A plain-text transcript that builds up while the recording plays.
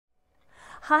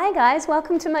Hi guys,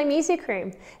 welcome to my music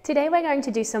room. Today we're going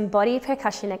to do some body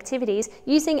percussion activities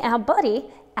using our body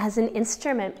as an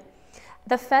instrument.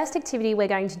 The first activity we're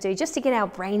going to do, just to get our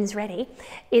brains ready,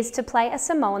 is to play a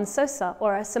Samoan sosa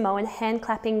or a Samoan hand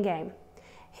clapping game.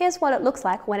 Here's what it looks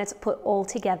like when it's put all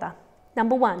together.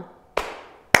 Number 1,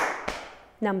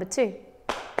 number 2,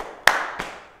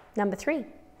 number 3,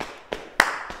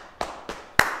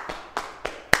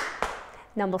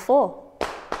 number 4,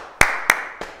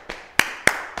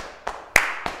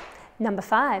 number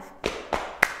 5.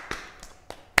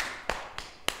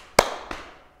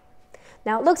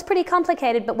 Now it looks pretty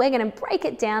complicated, but we're going to break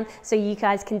it down so you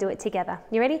guys can do it together.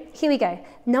 You ready? Here we go.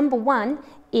 Number 1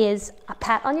 is a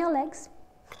pat on your legs,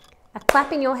 a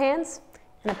clap in your hands,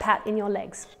 and a pat in your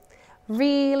legs.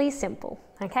 Really simple,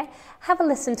 okay? Have a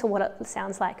listen to what it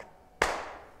sounds like.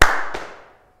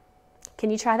 Can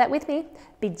you try that with me?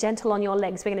 Be gentle on your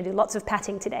legs. We're going to do lots of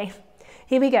patting today.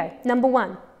 Here we go. Number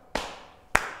 1.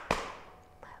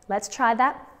 Let's try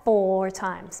that 4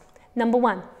 times. Number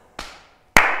 1.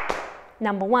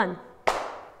 Number 1.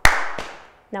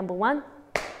 Number 1.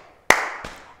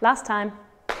 Last time.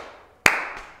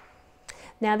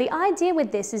 Now the idea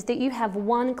with this is that you have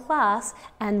one class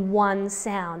and one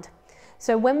sound.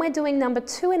 So when we're doing number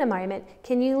 2 in a moment,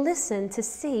 can you listen to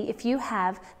see if you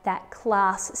have that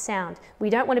class sound? We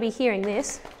don't want to be hearing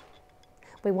this.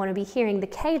 We want to be hearing the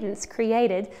cadence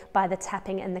created by the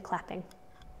tapping and the clapping.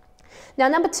 Now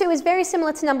number 2 is very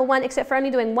similar to number 1, except for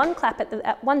only doing one pat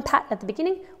at the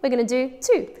beginning. We're going to do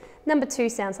 2. Number 2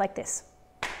 sounds like this.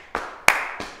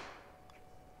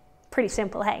 Pretty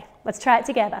simple, hey? Let's try it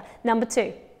together. Number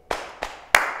 2.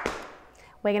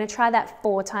 We're going to try that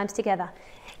 4 times together.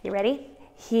 You ready?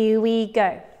 Here we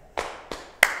go.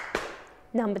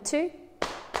 Number 2.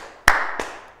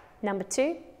 Number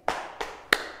 2.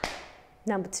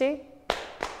 Number 2.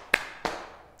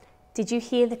 Did you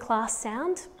hear the class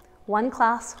sound? One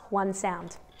class, one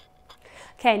sound.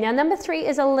 Okay, now number 3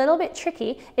 is a little bit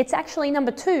tricky. It's actually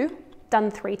number 2 done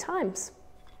 3 times.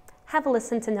 Have a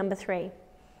listen to number 3.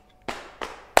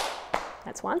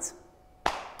 That's once,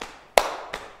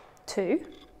 2,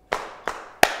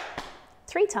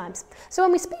 3 times. So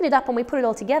when we speed it up and we put it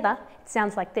all together, it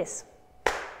sounds like this.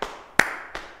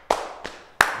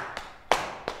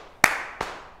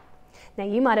 Now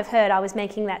you might have heard I was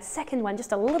making that second one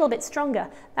just a little bit stronger.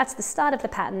 That's the start of the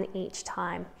pattern each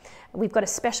time. We've got a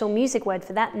special music word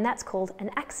for that, and that's called an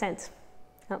accent.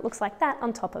 And it looks like that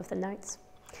on top of the notes.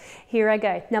 Here I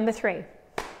go, number 3.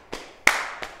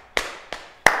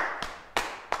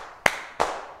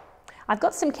 I've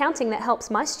got some counting that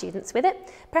helps my students with it.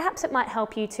 Perhaps it might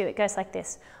help you too. It goes like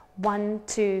this. 1,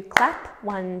 2, clap.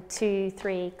 1, 2,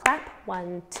 3, clap.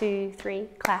 1, 2, 3,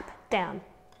 clap, down.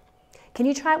 Can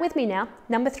you try it with me now?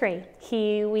 Number 3,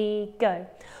 here we go.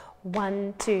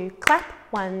 1, 2, clap.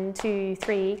 1, 2,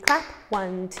 3, clap.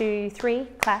 1, 2, 3,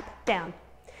 clap, down.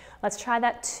 Let's try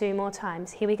that 2 more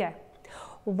times. Here we go.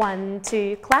 1,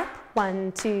 2, clap.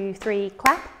 1, 2, 3,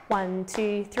 clap. 1,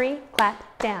 2, 3,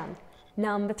 clap, down.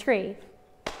 Number 3.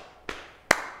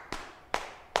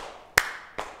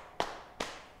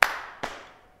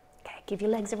 Okay, give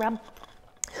your legs a rub.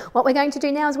 What we're going to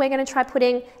do now is we're going to try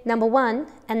putting number 1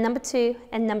 and number 2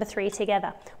 and number 3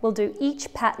 together. We'll do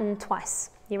each pattern twice.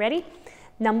 You ready?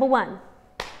 Number 1.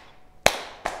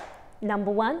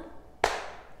 Number 1.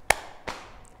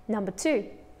 Number 2.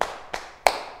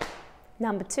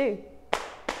 Number 2.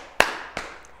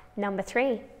 Number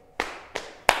 3.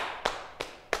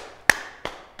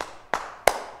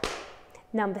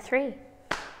 Number 3.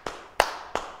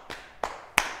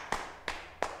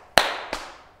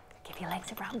 Give your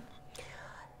legs a rub.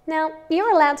 Now,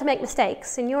 you're allowed to make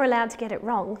mistakes and you're allowed to get it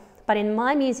wrong, but in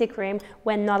my music room,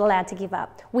 we're not allowed to give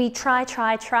up. We try,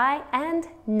 and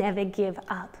never give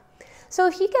up. So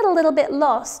if you get a little bit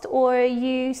lost or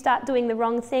you start doing the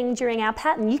wrong thing during our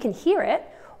pattern, you can hear it.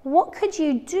 What could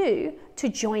you do to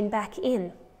join back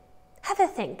in? Have a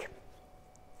think.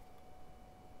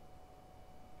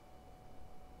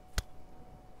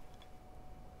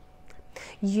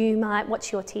 You might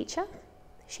watch your teacher.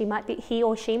 He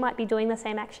or she might be doing the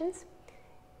same actions.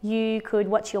 You could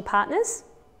watch your partners.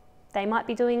 They might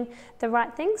be doing the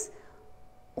right things.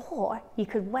 Or you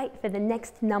could wait for the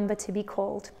next number to be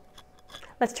called.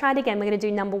 Let's try it again. We're going to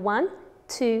do number 1,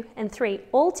 2, and 3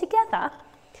 all together,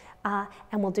 and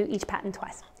we'll do each pattern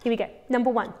twice. Here we go. Number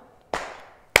 1.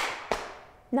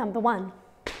 Number 1.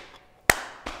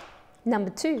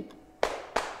 Number 2.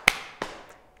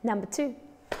 Number 2.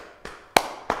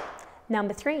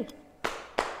 Number 3.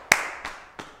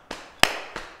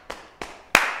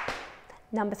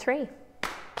 Number 3.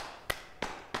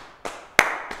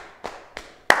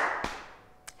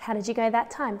 How did you go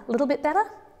that time? A little bit better?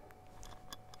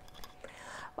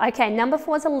 Okay, number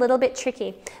 4 is a little bit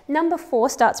tricky. Number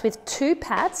 4 starts with 2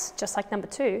 pats, just like number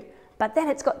 2, but then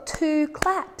it's got 2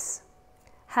 claps.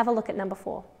 Have a look at number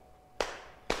 4.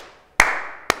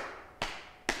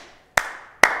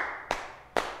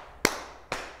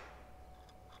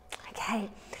 Okay,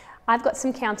 I've got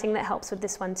some counting that helps with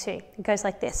this one too. It goes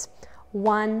like this.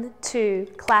 1, 2,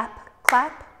 clap,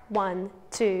 clap. 1,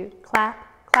 2,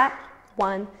 clap, clap.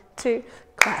 1, 2,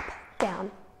 clap, down.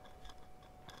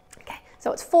 Okay,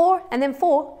 so it's 4 and then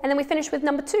 4 and then we finish with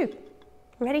number 2.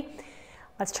 Ready?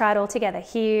 Let's try it all together.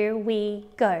 Here we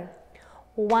go.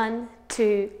 1,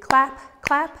 2, clap,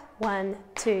 clap. 1,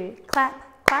 2,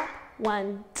 clap, clap.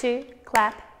 1, 2,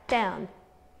 clap, down.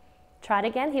 Try it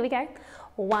again. Here we go.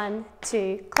 1,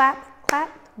 2, clap,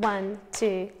 clap. 1,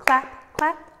 2, clap,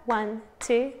 clap. 1,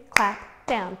 2, clap,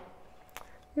 down.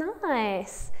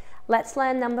 Nice. Let's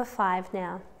learn number 5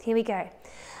 now. Here we go.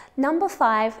 Number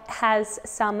 5 has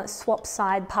some swap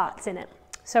side parts in it.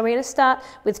 So we're going to start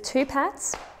with 2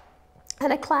 pats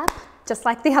and a clap, just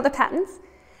like the other patterns.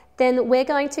 Then we're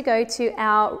going to go to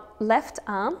our left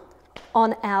arm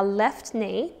on our left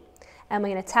knee, and we're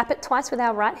going to tap it twice with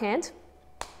our right hand.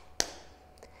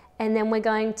 And then we're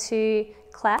going to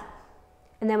clap,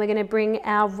 and then we're going to bring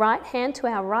our right hand to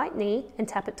our right knee and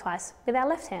tap it twice with our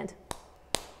left hand.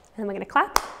 And then we're going to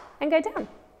clap and go down.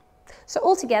 So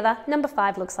all together, number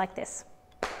 5 looks like this.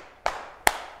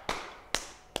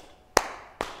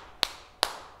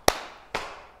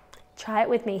 Try it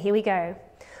with me. Here we go.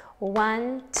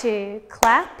 1, 2,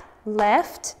 clap,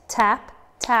 left, tap,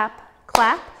 tap,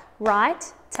 clap, right,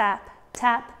 tap,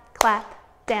 tap, clap,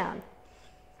 down.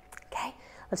 Okay,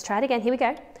 let's try it again. Here we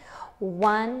go.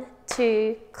 1,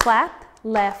 2, clap,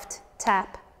 left,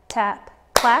 tap, tap,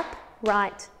 clap,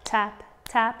 right, tap,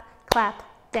 tap, clap,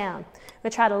 down. We're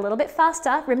going to try it a little bit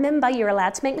faster. Remember, you're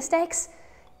allowed to make mistakes.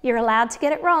 You're allowed to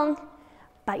get it wrong,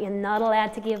 but you're not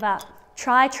allowed to give up.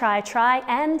 Try, try, try,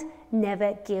 and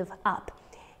never give up.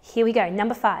 Here we go.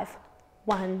 Number 5.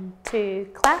 1, 2,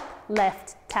 clap,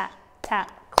 left, tap,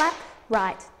 tap, clap,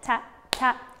 right, tap,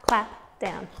 tap, clap,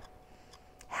 down.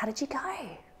 How did you go?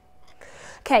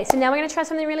 Okay, so now we're going to try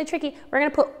something really tricky. We're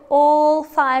going to put all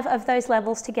 5 of those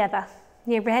levels together.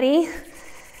 You ready?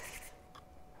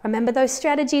 Remember those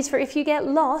strategies for if you get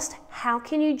lost, how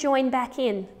can you join back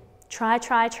in? Try,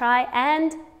 try, try,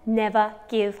 and never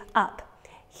give up.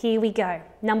 Here we go.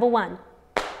 Number 1.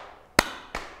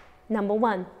 Number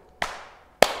 1.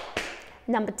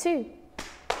 Number 2.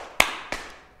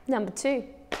 Number 2.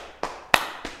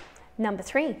 Number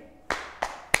 3.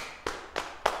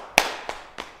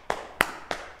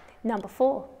 Number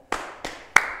 4.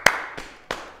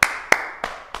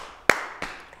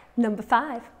 Number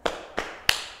 5.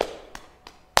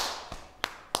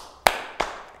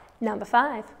 Number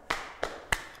 5.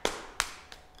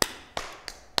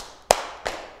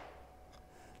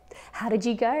 How did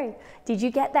you go? Did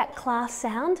you get that class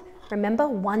sound? Remember,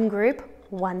 one group,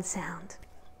 one sound.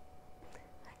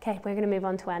 Okay, we're going to move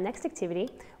on to our next activity,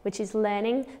 which is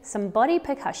learning some body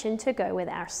percussion to go with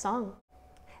our song.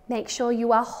 Make sure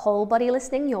you are whole body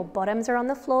listening. Your bottoms are on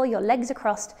the floor, your legs are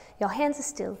crossed, your hands are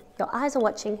still, your eyes are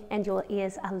watching, and your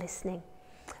ears are listening.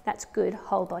 That's good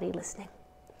whole body listening.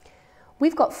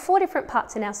 We've got 4 different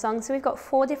parts in our song, so we've got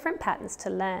 4 different patterns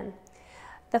to learn.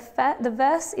 The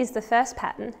verse is the first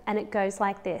pattern, and it goes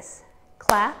like this.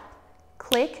 Clap,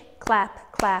 click,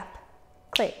 clap, clap,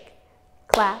 click,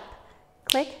 clap,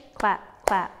 click, clap,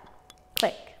 clap,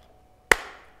 click.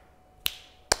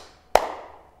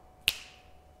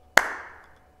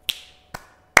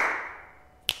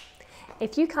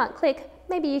 If you can't click,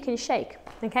 maybe you can shake,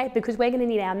 okay? Because we're going to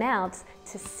need our mouths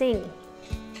to sing.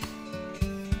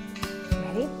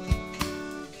 Ready?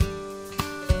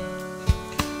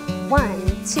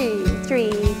 1, 2,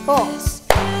 3, 4. This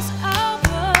is our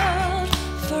world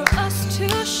for us to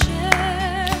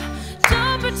share.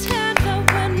 Don't pretend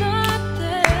that we're not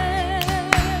there.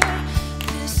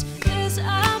 This is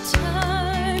our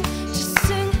time to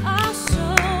sing our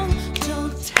song.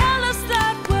 Don't tell us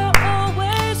that we're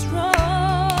always wrong.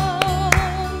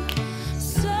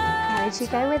 How did you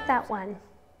go with that one?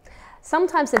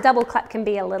 Sometimes the double clap can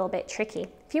be a little bit tricky.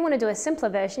 If you want to do a simpler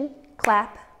version,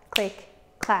 clap, click,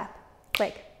 clap,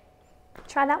 click.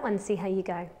 Try that one and see how you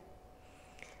go.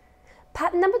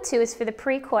 Pattern number 2 is for the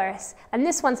pre-chorus, and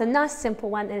this one's a nice simple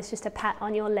one, and it's just a pat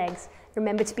on your legs.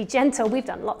 Remember to be gentle. We've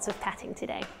done lots of patting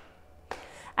today.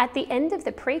 At the end of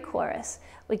the pre-chorus,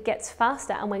 it gets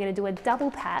faster, and we're going to do a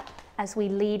double pat as we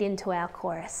lead into our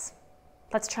chorus.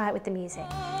 Let's try it with the music.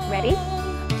 Ready?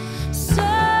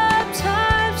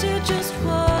 Sometimes you just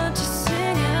want to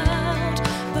sing out,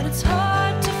 but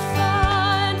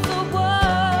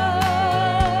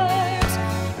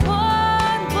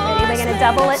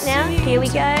double it now. Here we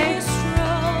go. How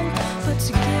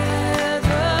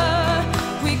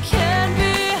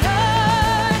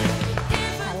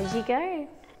did you go?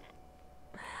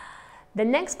 The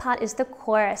next part is the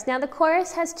chorus. Now the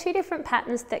chorus has two different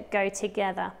patterns that go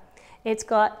together. It's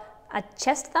got a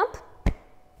chest thump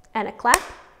and a clap.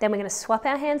 Then we're going to swap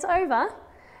our hands over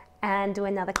and do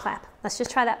another clap. Let's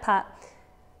just try that part.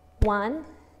 1,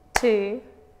 2,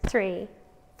 3,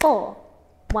 4.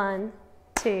 1,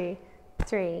 2,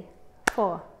 3,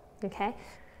 4. Okay?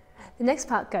 The next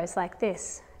part goes like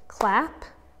this. Clap,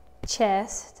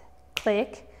 chest,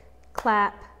 click,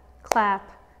 clap, clap,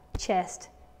 chest,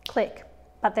 click.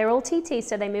 But they're all TT,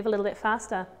 so they move a little bit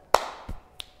faster.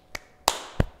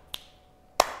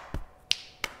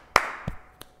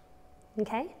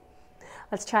 Okay?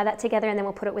 Let's try that together and then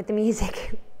we'll put it with the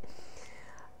music.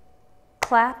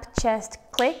 Clap, chest,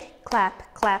 click,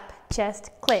 clap, clap,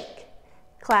 chest, click.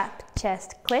 Clap,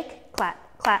 chest, click,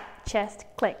 clap, clap, chest,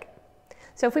 click.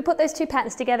 So if we put those two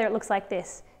patterns together, it looks like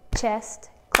this. Chest,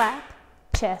 clap,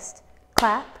 chest,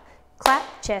 clap,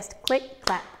 clap, chest, click,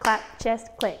 clap, clap, chest,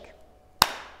 click.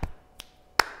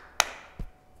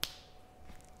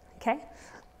 Okay,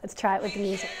 let's try it with the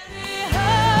music.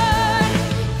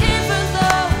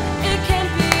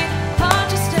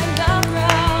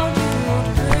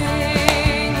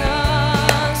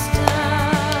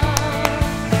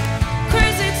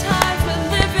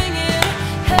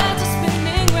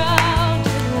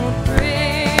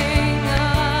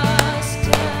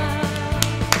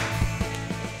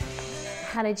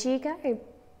 How did you go?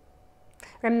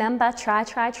 Remember,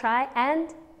 try,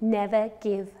 and never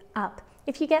give up.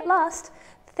 If you get lost,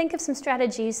 think of some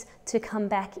strategies to come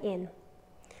back in.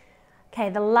 Okay,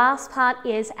 the last part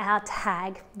is our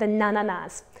tag, the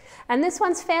na-na-nas. And this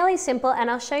one's fairly simple, and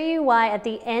I'll show you why at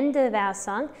the end of our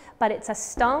song, but it's a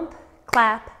stomp,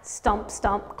 clap, stomp,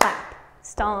 stomp, clap.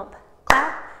 Stomp,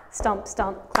 clap, stomp,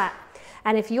 stomp, clap.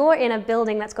 And if you're in a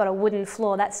building that's got a wooden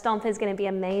floor, that stomp is going to be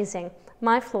amazing.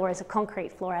 My floor is a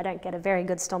concrete floor. I don't get a very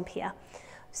good stomp here.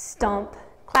 Stomp,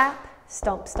 clap,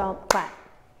 stomp, stomp, clap.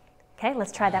 Okay,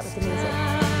 let's try that with the music.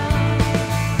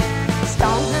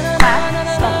 Stomp, clap,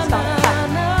 stomp, stomp, clap.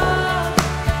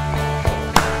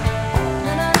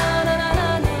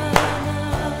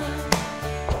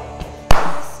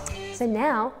 So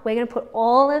now we're going to put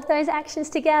all of those actions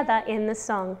together in the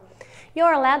song.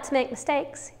 You're allowed to make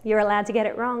mistakes. You're allowed to get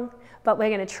it wrong. But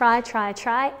we're going to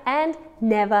try, and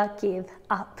never give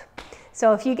up.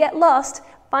 So if you get lost,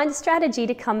 find a strategy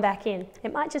to come back in.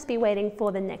 It might just be waiting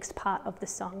for the next part of the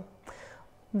song.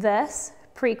 Verse,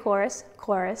 pre-chorus,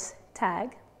 chorus,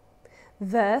 tag.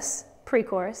 Verse,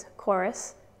 pre-chorus,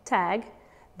 chorus, tag.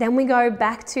 Then we go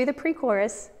back to the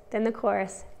pre-chorus, then the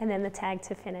chorus, and then the tag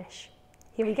to finish.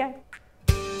 Here we go.